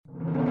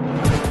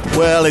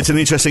Well, it's an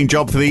interesting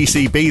job for the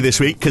ECB this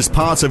week because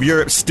parts of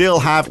Europe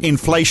still have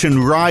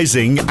inflation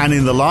rising, and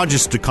in the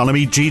largest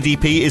economy,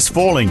 GDP is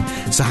falling.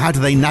 So how do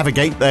they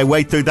navigate their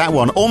way through that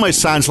one? Almost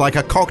sounds like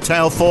a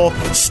cocktail for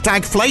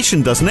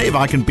stagflation, doesn't it, if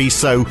I can be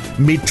so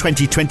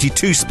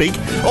mid-2022 speak.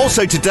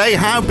 Also today,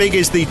 how big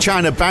is the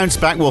China bounce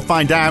back? We'll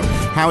find out.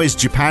 How is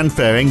Japan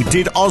faring?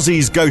 Did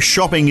Aussies go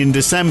shopping in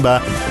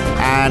December?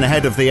 And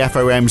ahead of the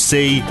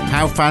FOMC,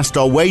 how fast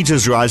are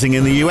wages rising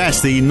in the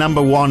US? The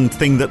number one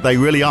thing that they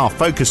really are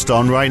focused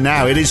on right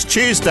now. It is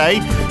Tuesday,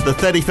 the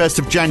 31st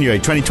of January,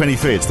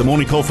 2023. It's the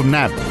morning call from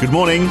NAB. Good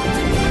morning.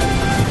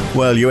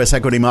 Well, US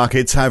equity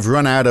markets have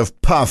run out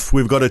of puff.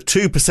 We've got a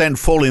 2%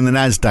 fall in the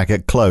Nasdaq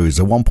at close,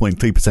 a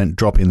 1.3%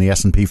 drop in the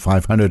S&P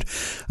 500,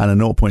 and a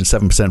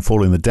 0.7%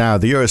 fall in the Dow.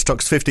 The Euro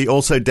Stoxx 50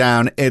 also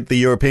down at the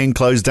European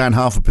close, down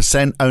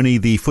 0.5%. Only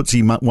the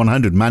FTSE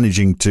 100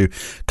 managing to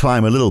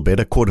climb a little bit,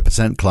 a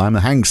 0.25% climb.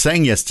 The Hang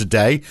Seng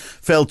yesterday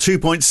fell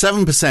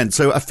 2.7%,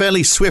 so a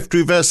fairly swift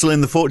reversal in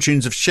the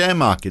fortunes of share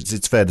markets,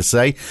 it's fair to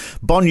say.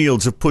 Bond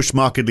yields have pushed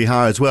markedly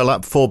higher as well,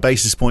 up 4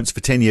 basis points for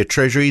 10-year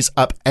treasuries,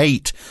 up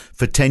 8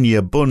 for 10-year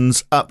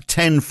bunds, up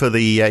 10 for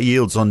the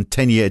yields on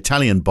 10-year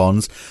Italian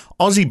bonds.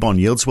 Aussie bond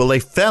yields, well, they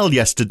fell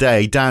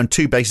yesterday, down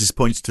 2 basis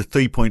points to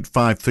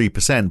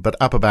 3.53%, but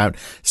up about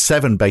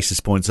 7 basis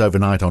points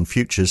overnight on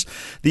futures.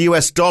 The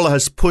US dollar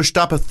has pushed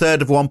up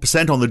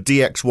 1/3 on the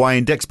DXY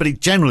index, but it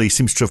generally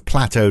seems to have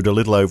plateaued a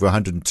little over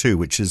 102,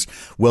 which is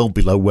well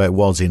below where it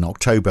was in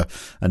October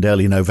and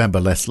early November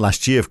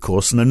last year, of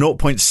course. And a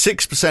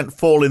 0.6%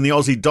 fall in the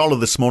Aussie dollar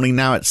this morning,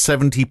 now at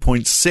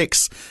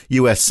 70.6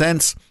 US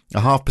cents. A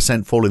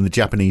 0.5% fall in the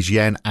Japanese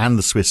yen and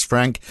the Swiss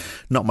franc.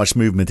 Not much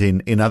movement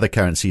in other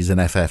currencies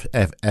and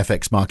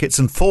FX markets.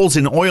 And falls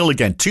in oil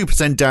again.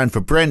 2% down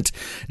for Brent,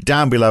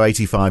 down below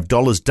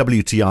 $85.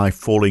 WTI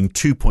falling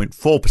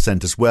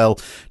 2.4% as well,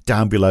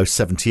 down below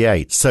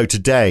 78. So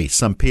today,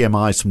 some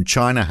PMIs from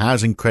China,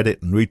 housing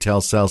credit and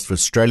retail sales for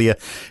Australia,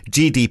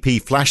 GDP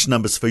flash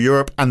numbers for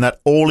Europe, and that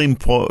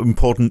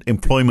all-important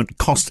employment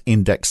cost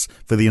index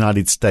for the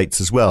United States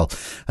as well.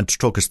 And to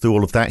talk us through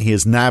all of that,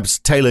 here's NAB's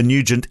Taylor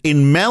Nugent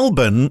in Melbourne,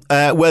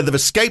 where they've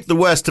escaped the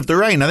worst of the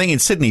rain. I think in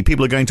Sydney,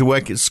 people are going to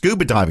work at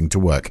scuba diving to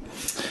work.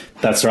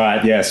 That's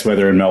right. Yes,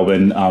 weather in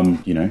Melbourne,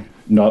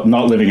 not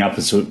living up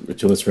to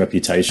its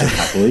reputation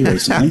happily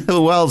recently.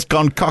 The world's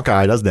gone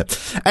cockeyed, hasn't it?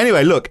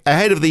 Anyway, look,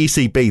 ahead of the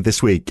ECB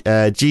this week,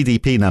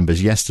 GDP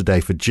numbers yesterday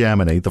for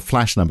Germany, the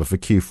flash number for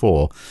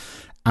Q4.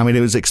 I mean,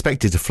 it was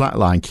expected to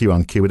flatline Q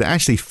on Q, but it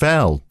actually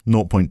fell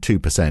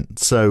 0.2%.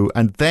 So,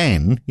 and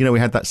then, we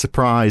had that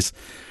surprise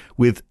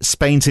with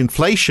Spain's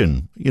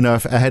inflation,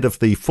 ahead of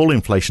the full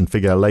inflation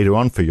figure later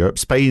on for Europe.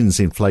 Spain's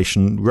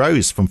inflation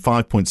rose from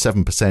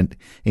 5.7%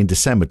 in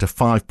December to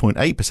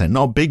 5.8%.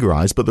 Not a big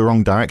rise, but the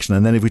wrong direction.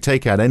 And then if we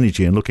take out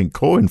energy and look at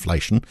core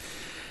inflation,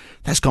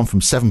 that's gone from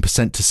 7%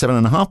 to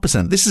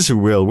 7.5%. This is a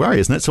real worry,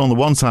 isn't it? So on the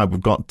one side,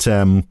 we've got,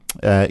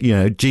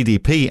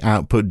 GDP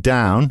output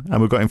down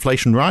and we've got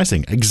inflation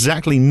rising.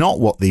 Exactly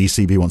not what the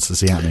ECB wants to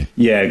see happening.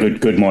 Yeah,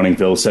 good morning,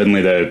 Phil.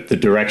 Certainly the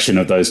direction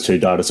of those two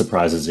data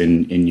surprises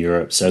in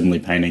Europe, certainly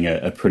painting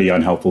a pretty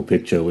unhelpful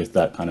picture with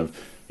that kind of,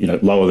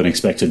 lower than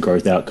expected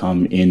growth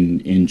outcome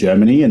in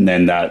Germany. And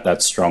then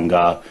that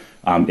stronger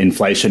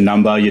inflation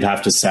number. You'd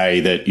have to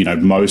say that,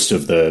 most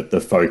of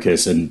the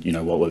focus and,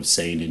 what we've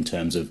seen in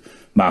terms of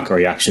market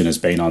reaction has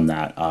been on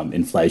that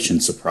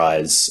inflation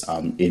surprise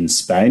in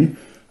Spain.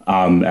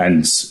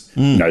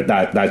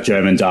 That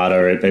German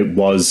data, it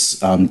was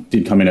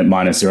did come in at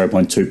minus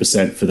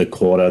 0.2% for the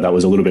quarter. That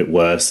was a little bit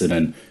worse than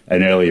an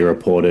earlier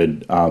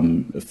reported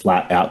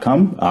flat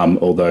outcome.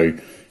 Although,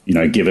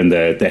 given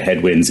the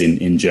headwinds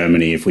in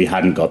Germany, if we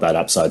hadn't got that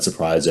upside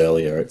surprise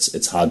earlier,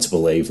 it's hard to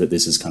believe that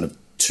this is kind of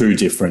too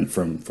different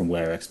from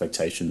where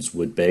expectations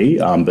would be.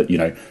 But,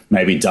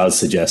 maybe does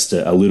suggest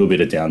a little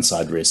bit of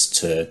downside risk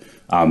to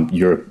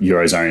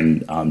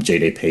Eurozone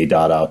GDP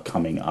data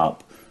coming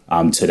up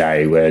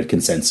today, where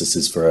consensus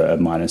is for a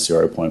minus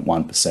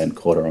 0.1%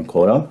 quarter on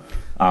quarter.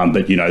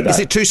 But, is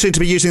it too soon to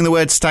be using the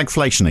word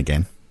stagflation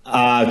again?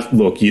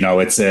 Look,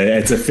 it's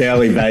a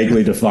fairly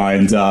vaguely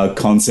defined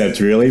concept,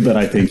 really. But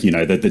I think,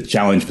 that the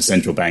challenge for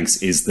central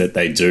banks is that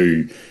they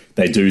do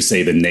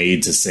see the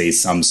need to see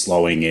some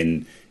slowing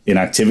in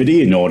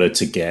activity in order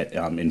to get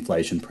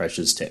inflation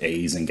pressures to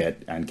ease and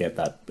get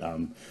that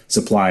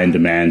supply and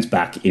demand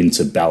back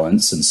into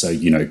balance. And so,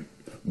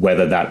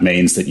 whether that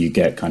means that you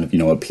get kind of,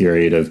 a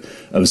period of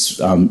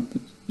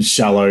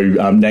shallow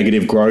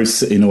negative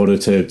growth in order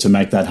to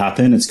make that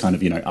happen, it's kind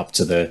of,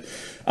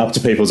 up to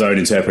people's own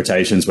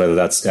interpretations, whether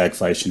that's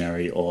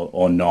stagflationary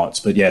or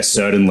not. But yeah,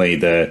 certainly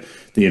the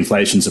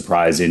inflation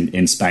surprise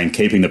in Spain,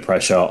 keeping the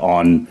pressure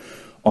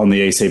on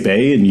the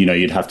ECB, and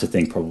you'd have to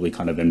think probably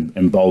kind of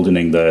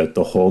emboldening the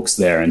hawks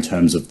there in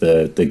terms of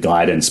the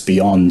guidance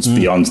beyond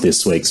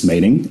this week's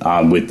meeting,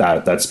 with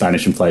that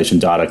Spanish inflation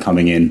data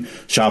coming in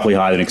sharply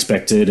higher than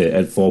expected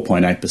at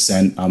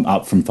 4.8%,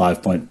 up from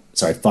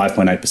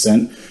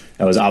 5.8%.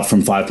 It was up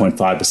from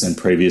 5.5%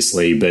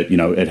 previously, but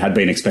it had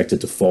been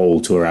expected to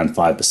fall to around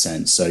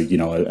 5%. So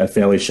a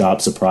fairly sharp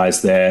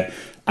surprise there.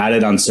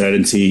 added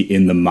uncertainty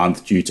in the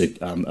month due to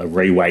a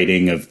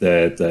reweighting of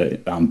the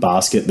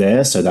basket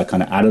there. So that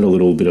kind of added a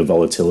little bit of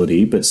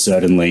volatility. But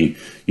certainly,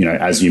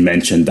 as you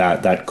mentioned,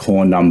 that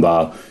core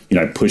number,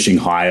 pushing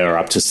higher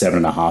up to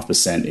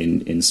 7.5%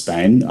 in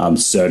Spain,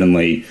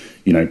 certainly,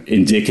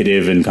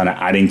 indicative and kind of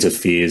adding to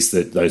fears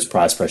that those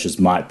price pressures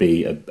might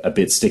be a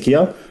bit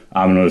stickier.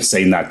 And we've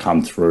seen that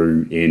come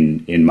through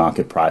in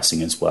market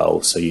pricing as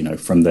well. So,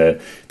 from the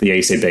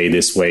ECB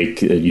this week,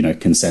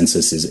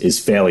 consensus is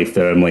fairly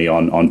firmly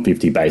on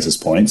 50 basis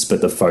points, but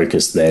the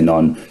focus then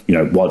on,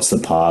 what's the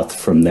path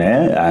from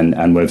there?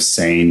 And we've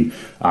seen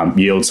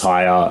yields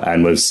higher,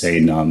 and we've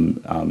seen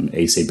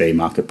ECB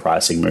market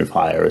pricing move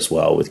higher as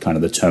well, with kind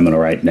of the terminal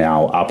rate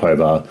now up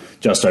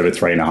just over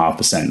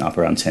 3.5%, up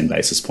around 10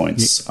 basis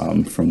points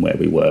from where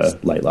we were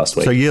late last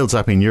week. So yields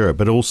up in Europe,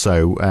 but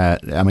also,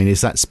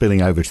 is that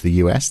spilling over to the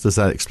US? Does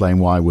that explain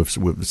why we've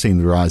seen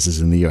the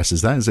rises in the US?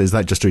 Is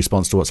that just a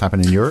response to what's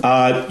happened in Europe?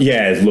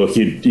 Yeah, look,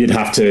 you'd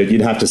have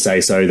to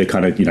say so. The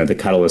kind of the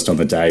catalyst on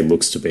the day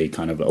looks to be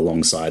kind of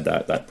alongside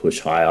that push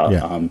higher.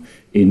 Yeah.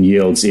 In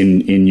yields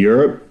in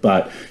Europe,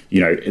 but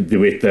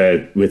with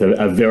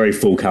a very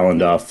full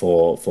calendar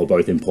for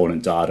both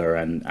important data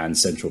and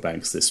central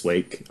banks this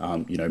week,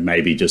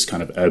 maybe just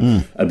kind of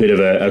a bit of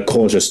a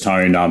cautious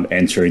tone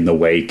entering the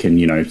week, and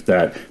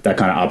that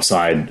kind of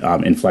upside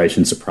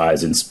inflation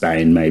surprise in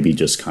Spain, maybe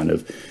just kind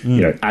of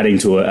adding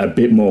to a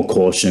bit more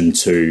caution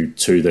to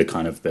the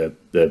kind of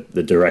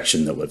the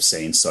direction that we've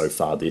seen so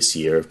far this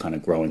year of kind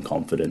of growing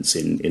confidence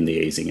in the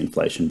easing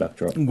inflation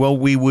backdrop. Well,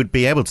 we would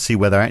be able to see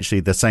whether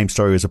actually the same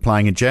story is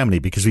applying in Germany,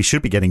 because we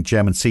should be getting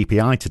German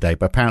CPI today,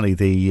 but apparently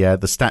the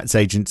stats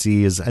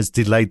agency has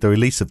delayed the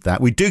release of that.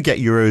 We do get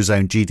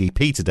Eurozone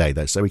GDP today,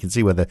 though, so we can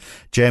see whether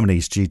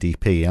Germany's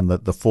GDP and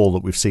the fall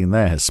that we've seen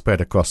there has spread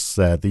across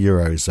the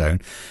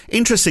Eurozone.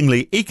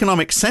 Interestingly,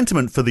 economic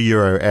sentiment for the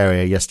Euro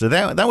area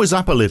yesterday, that was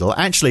up a little,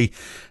 actually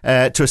to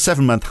a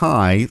 7-month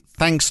high,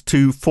 thanks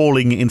to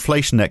falling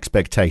inflation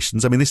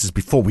expectations. I mean, this is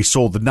before we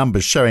saw the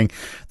numbers showing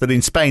that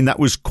in Spain that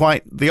was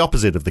quite the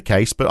opposite of the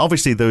case. But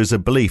obviously there is a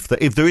belief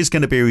that if there is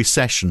going to be a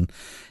recession,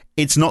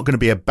 it's not going to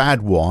be a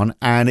bad one,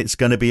 and it's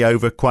going to be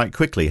over quite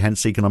quickly,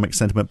 hence economic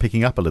sentiment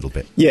picking up a little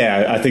bit.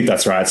 Yeah, I think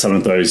that's right. Some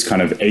of those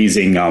kind of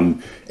easing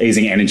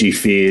energy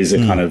fears are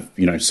kind of,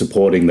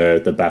 supporting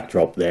the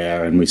backdrop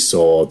there. And we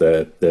saw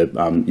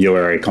the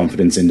Euro area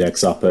confidence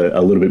index up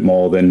a little bit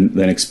more than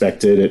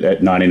expected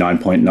at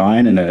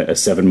 99.9 and a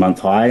 7-month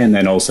high. And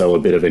then also a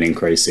bit of an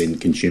increase in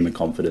consumer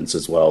confidence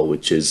as well,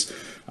 which is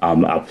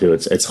up to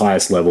its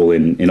highest level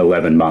in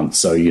 11 months.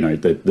 So,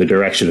 the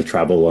direction of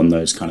travel on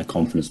those kind of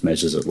confidence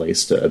measures, at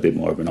least, a bit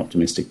more of an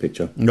optimistic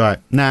picture. Right.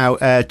 Now,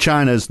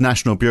 China's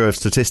National Bureau of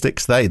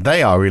Statistics,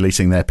 they are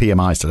releasing their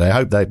PMIs today. I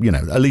hope they,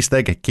 at least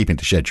they're keeping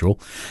to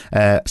schedule,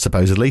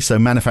 supposedly. So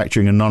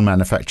manufacturing and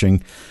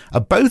non-manufacturing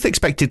are both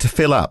expected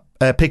to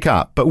pick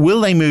up, but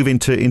will they move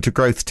into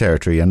growth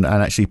territory and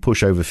actually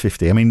push over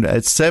 50? I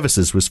mean,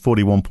 services was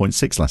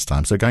 41.6 last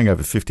time, so going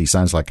over 50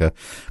 sounds like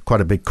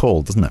quite a big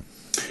call, doesn't it?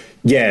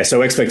 Yeah,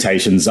 so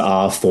expectations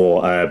are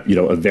for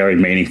a very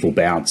meaningful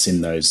bounce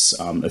in those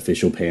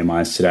official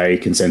PMIs today.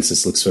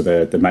 Consensus looks for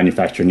the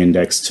manufacturing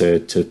index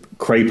to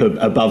creep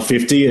above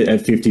 50 at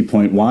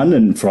 50.1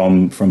 and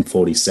from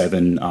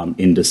 47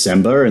 in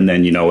December, and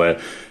then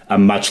a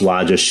much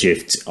larger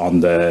shift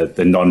on the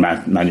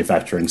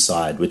non-manufacturing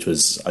side, which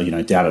was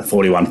down at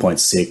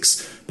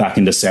 41.6 back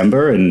in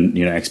December, and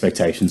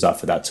expectations are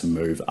for that to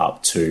move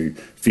up to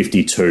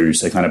 52,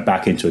 so kind of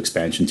back into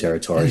expansion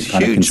territory,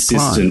 kind of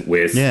consistent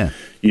with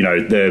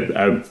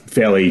a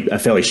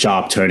fairly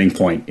sharp turning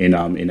point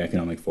in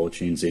economic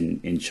fortunes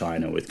in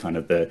China, with kind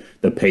of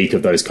the peak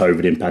of those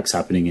COVID impacts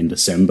happening in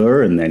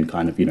December, and then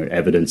kind of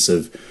evidence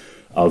of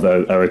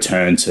a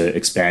return to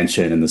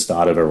expansion and the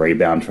start of a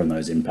rebound from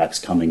those impacts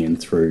coming in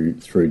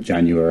through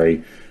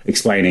January,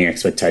 explaining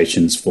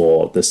expectations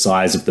for the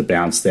size of the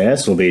bounce there.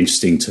 So it'll be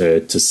interesting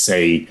to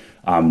see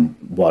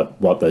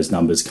what those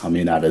numbers come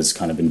in at as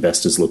kind of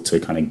investors look to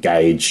kind of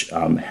gauge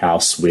how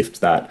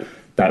swift that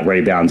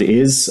rebound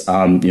is.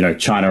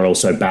 China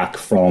also back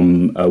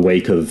from a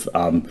week of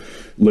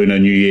Lunar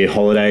New Year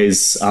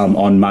holidays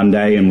on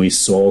Monday, and we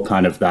saw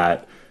kind of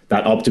that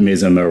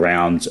optimism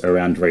around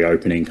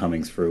reopening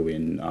coming through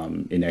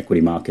in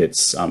equity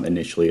markets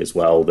initially as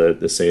well. The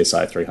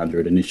CSI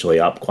 300 initially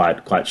up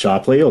quite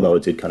sharply, although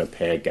it did kind of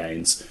pair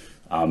gains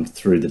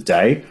through the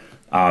day,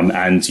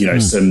 and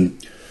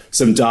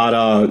some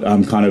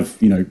data kind of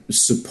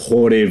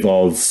supportive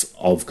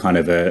of kind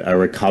of a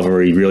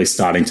recovery really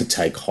starting to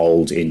take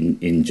hold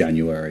in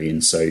January,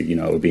 and so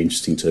it would be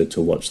interesting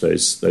to watch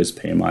those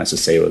PMIs to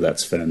see where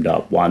that's firmed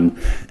up. One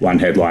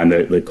headline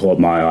that caught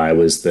my eye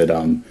was that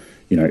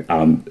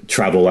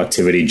travel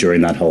activity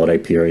during that holiday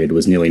period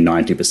was nearly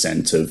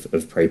 90%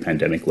 of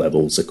pre-pandemic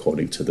levels,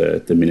 according to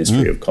the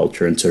Ministry of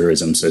Culture and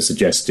Tourism. So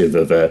suggestive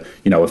of a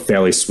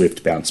fairly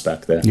swift bounce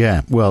back there.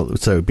 Yeah, well,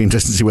 so it'd be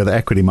interesting to see whether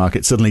equity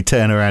markets suddenly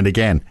turn around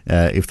again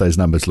if those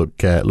numbers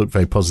look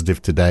very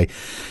positive today.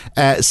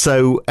 And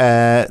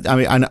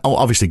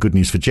obviously good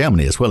news for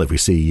Germany as well if we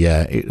see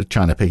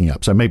China picking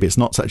up. So maybe it's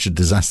not such a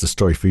disaster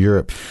story for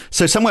Europe.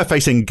 So somewhere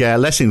facing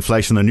less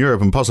inflation than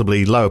Europe and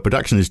possibly lower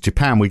production is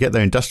Japan. We get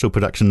their industrial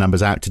production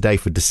numbers out today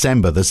for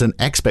December. There's an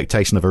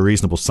expectation of a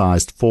reasonable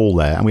sized fall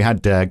there. And we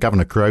had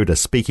Governor Kuroda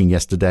speaking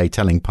yesterday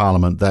telling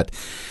Parliament that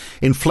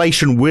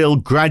inflation will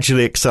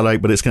gradually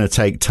accelerate, but it's going to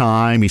take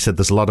time. He said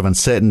there's a lot of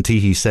uncertainty.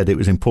 He said it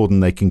was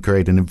important they can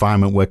create an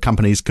environment where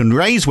companies can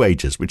raise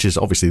wages, which is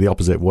obviously the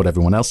opposite of what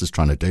everyone else is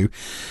trying to do.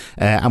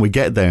 And we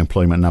get their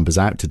employment numbers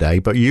out today.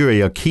 But Yuri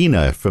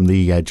Okina from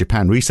the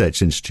Japan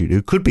Research Institute,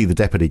 who could be the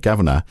deputy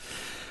governor,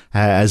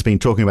 has been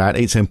talking about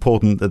it's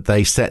important that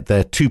they set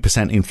their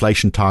 2%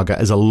 inflation target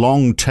as a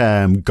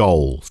long-term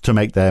goal to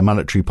make their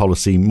monetary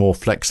policy more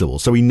flexible.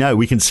 So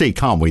we can see,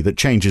 can't we, that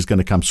change is going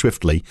to come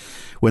swiftly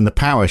when the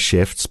power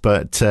shifts.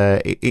 But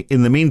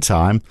in the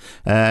meantime,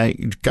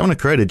 Governor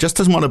Kuroda just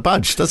doesn't want to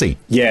budge, does he?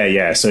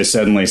 Yeah. So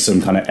certainly some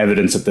kind of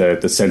evidence of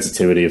the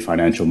sensitivity of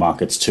financial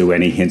markets to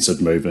any hints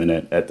of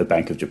movement at the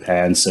Bank of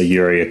Japan. So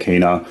Yuri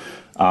Okina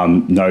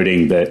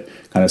noting that,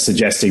 kind of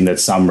suggesting that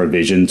some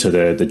revision to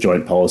the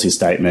joint policy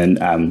statement,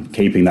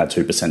 keeping that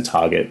 2%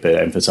 target, but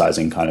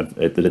emphasising kind of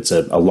that it's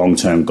a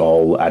long-term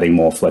goal, adding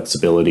more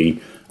flexibility,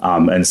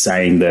 and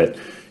saying that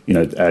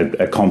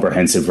a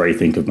comprehensive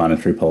rethink of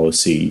monetary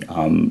policy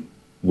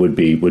would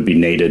be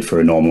needed for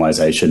a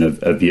normalisation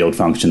of yield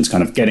functions,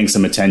 kind of getting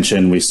some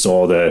attention. We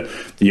saw the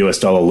US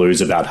dollar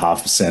lose about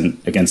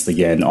 0.5% against the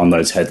yen on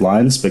those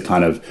headlines, but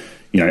kind of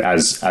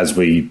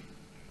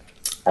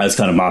as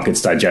kind of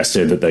markets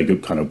digested that they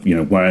kind of,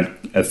 weren't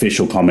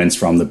official comments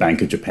from the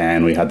Bank of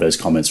Japan. We had those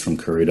comments from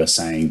Kuroda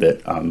saying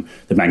that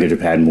the Bank of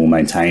Japan will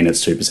maintain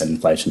its 2%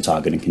 inflation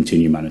target and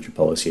continue monetary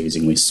policy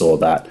easing. We saw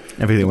that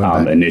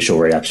initial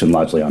reaction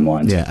largely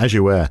unwind. Yeah, as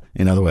you were,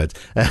 in other words.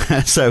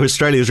 So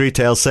Australia's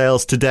retail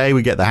sales today,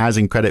 we get the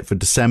housing credit for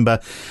December.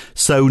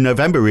 So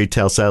November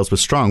retail sales were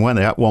strong, weren't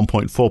they? Up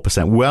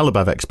 1.4%, well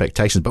above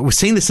expectations. But we've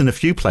seen this in a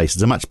few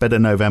places, a much better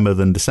November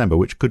than December,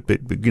 which could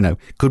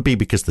be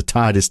because the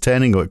tide is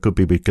turning, or it could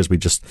be because we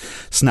just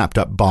snapped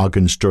up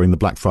bargains during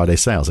the Black Friday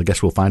sales. I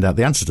guess we'll find out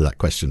the answer to that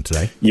question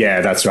today.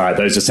 Yeah, that's right.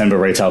 Those December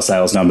retail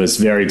sales numbers,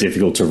 very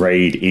difficult to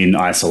read in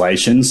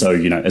isolation. So,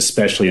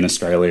 especially in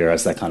Australia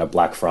as that kind of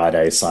Black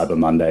Friday, Cyber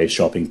Monday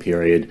shopping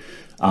period,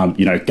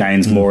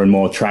 gains more and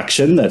more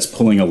traction. That's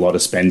pulling a lot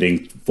of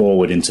spending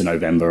forward into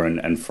November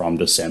and from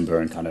December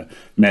and kind of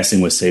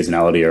messing with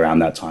seasonality around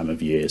that time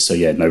of year. So,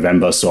 yeah,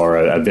 November saw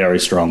a very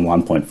strong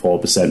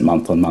 1.4%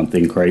 month-on-month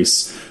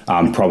increase.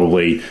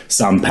 Probably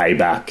some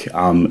payback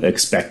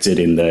expected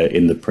in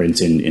the print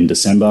in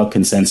December.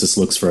 Consensus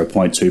looks for a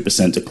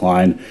 0.2%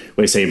 decline.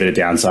 We see a bit of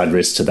downside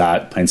risk to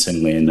that,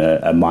 penciling in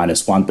a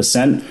minus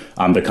 1%.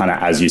 But kind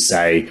of, as you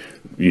say,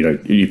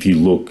 if you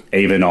look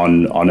even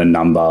on a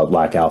number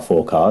like our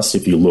forecast,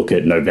 if you look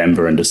at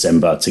November and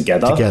December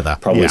together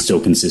probably still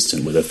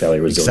consistent with a fairly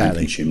resilient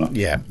consumer.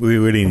 Yeah, we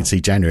really need to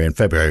see January and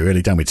February,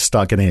 really, don't we, to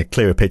start getting a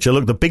clearer picture.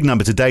 Look, the big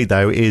number today,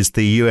 though, is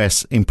the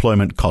US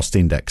Employment Cost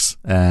Index.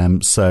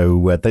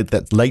 So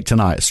that's late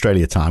tonight,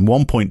 Australia time,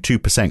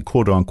 1.2%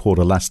 quarter on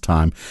quarter last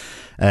time.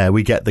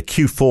 We get the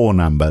Q4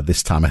 number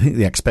this time. I think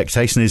the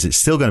expectation is it's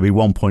still going to be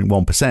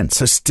 1.1%.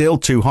 So still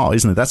too hot,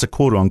 isn't it? That's a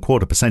quarter on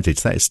quarter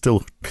percentage. That is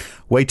still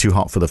way too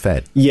hot for the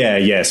Fed.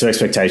 Yeah. So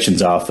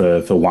expectations are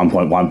for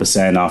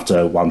 1.1% after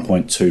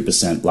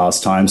 1.2%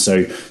 last time.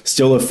 So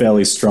still a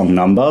fairly strong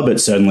number,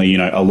 but certainly,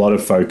 a lot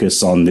of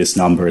focus on this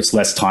number. It's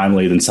less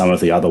timely than some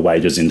of the other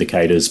wages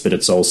indicators, but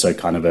it's also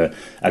kind of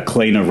a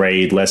cleaner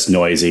read, less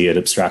noisy. It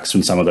abstracts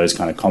from some of those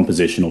kind of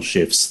compositional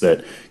shifts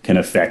that can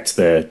affect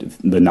the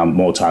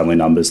more timely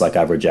numbers like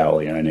average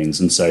hourly earnings.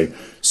 And so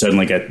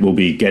certainly we'll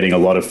be getting a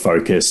lot of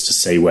focus to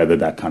see whether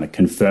that kind of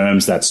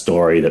confirms that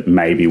story that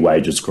maybe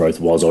wages growth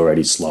was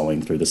already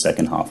slowing through the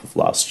second half of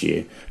last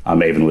year,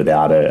 even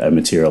without a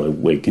materially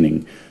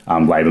weakening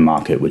labour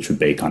market, which would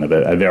be kind of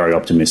a very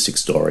optimistic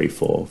story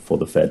for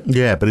the Fed.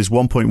 Yeah, but is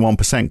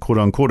 1.1%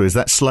 quarter on quarter, is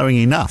that slowing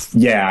enough?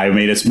 Yeah, I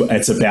mean,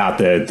 it's about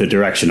the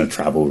direction of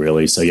travel,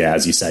 really. So, yeah,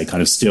 as you say,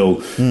 kind of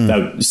still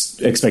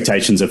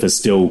expectations are for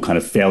still kind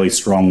of fairly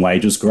strong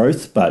wages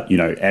growth, but,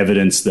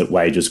 evidence that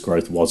wages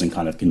growth wasn't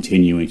kind of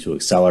continuing to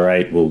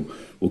accelerate will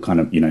kind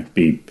of,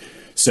 be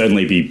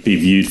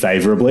viewed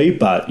favourably,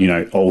 but,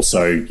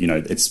 also,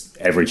 it's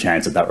every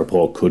chance that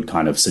report could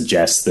kind of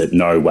suggest that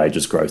no,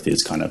 wages growth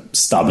is kind of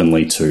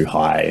stubbornly too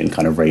high and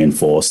kind of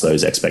reinforce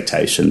those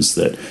expectations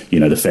that,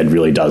 the Fed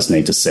really does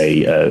need to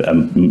see a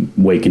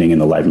weakening in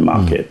the labour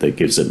market that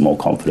gives it more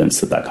confidence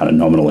that kind of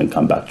nominal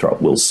income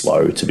backdrop will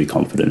slow to be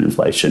confident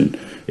inflation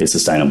is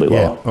sustainably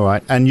lower. All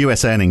right. And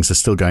US earnings are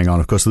still going on,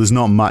 of course. So there's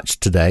not much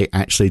today,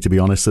 actually, to be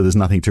honest. So there's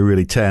nothing to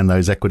really turn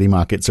those equity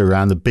markets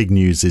around. The big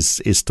news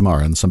is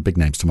tomorrow, and some big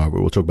names games tomorrow,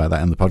 but we'll talk about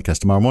that in the podcast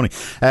tomorrow morning.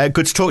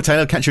 Good to talk,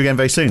 Taylor. Catch you again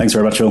very soon. Thanks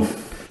very much, Phil.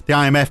 The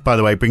IMF, by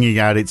the way, bringing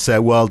out its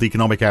World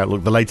Economic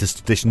Outlook, the latest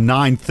edition,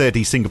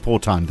 9:30 Singapore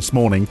time this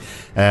morning.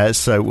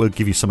 So we'll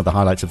give you some of the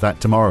highlights of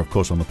that tomorrow, of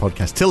course, on the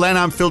podcast. Till then,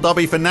 I'm Phil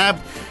Dobbie for NAB.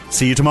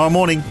 See you tomorrow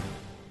morning.